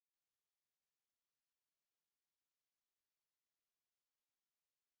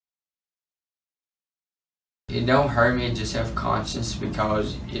It don't hurt me, it just self-conscious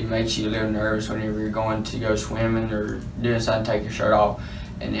because it makes you a little nervous whenever you're going to go swimming or doing something, take your shirt off.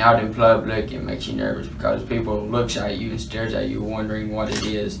 And out in public, it makes you nervous because people looks at you and stares at you wondering what it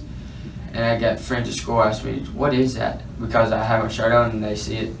is. And I got friends at school ask me, what is that? Because I have my shirt on and they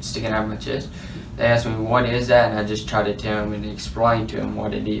see it sticking out of my chest. They ask me, what is that? And I just try to tell them and explain to them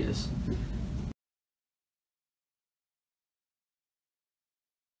what it is.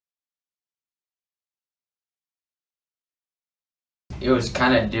 It was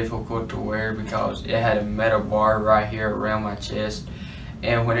kind of difficult to wear because it had a metal bar right here around my chest,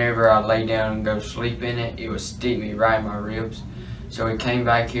 and whenever I lay down and go sleep in it, it would stick me right in my ribs. So we came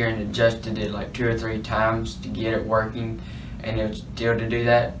back here and adjusted it like 2 or 3 times to get it working, and it was still to do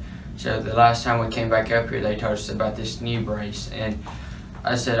that. So the last time we came back up here, they told us about this new brace, and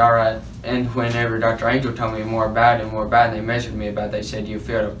I said, all right. And whenever Dr. Angel told me more about it, and they measured me about it, they said you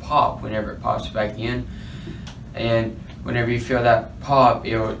feel it pop whenever it pops back in. And whenever you feel that pop,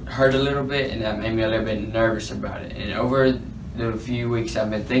 it would hurt a little bit, and that made me a little bit nervous about it. And over the few weeks I've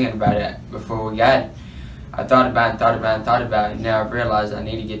been thinking about it before we got it, I thought about it, and now I've realized I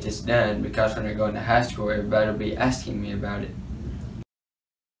need to get this done because when I go into high school, everybody will be asking me about it.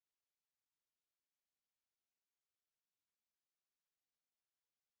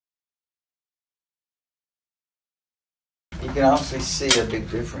 You can obviously see a big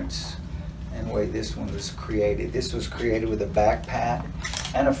difference in the way this one was created. This was created with a back pad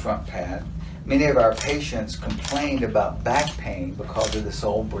and a front pad. Many of our patients complained about back pain because of this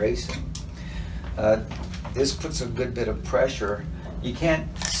old bracing. This puts a good bit of pressure. You can't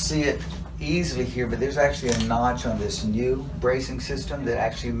see it easily here, but there's actually a notch on this new bracing system that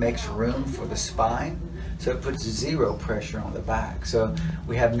actually makes room for the spine. So it puts 0 pressure on the back. So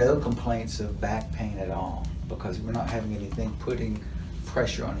we have no complaints of back pain at all because we're not having anything putting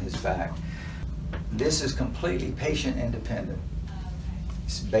pressure on his back. This is completely patient independent.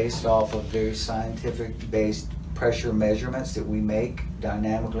 It's based off of very scientific based pressure measurements that we make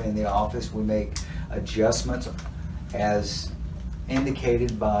dynamically in the office. We make adjustments as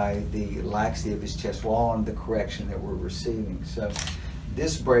indicated by the laxity of his chest wall and the correction that we're receiving. So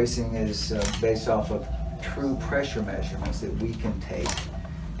this bracing is based off of true pressure measurements that we can take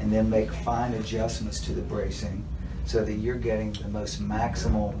and then make fine adjustments to the bracing so that you're getting the most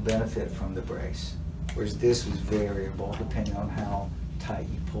maximal benefit from the brace. Whereas this was variable depending on how tight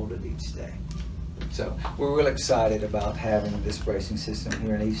you pulled it each day. So we're real excited about having this bracing system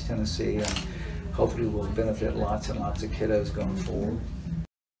here in East Tennessee, and hopefully will benefit lots and lots of kiddos going forward.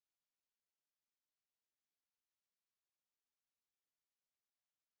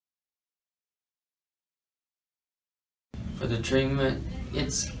 For the treatment,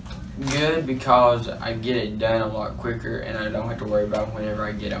 it's good because I get it done a lot quicker and I don't have to worry about it whenever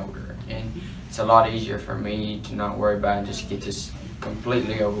I get older. And it's a lot easier for me to not worry about it and just get this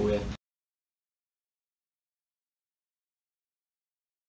completely over with.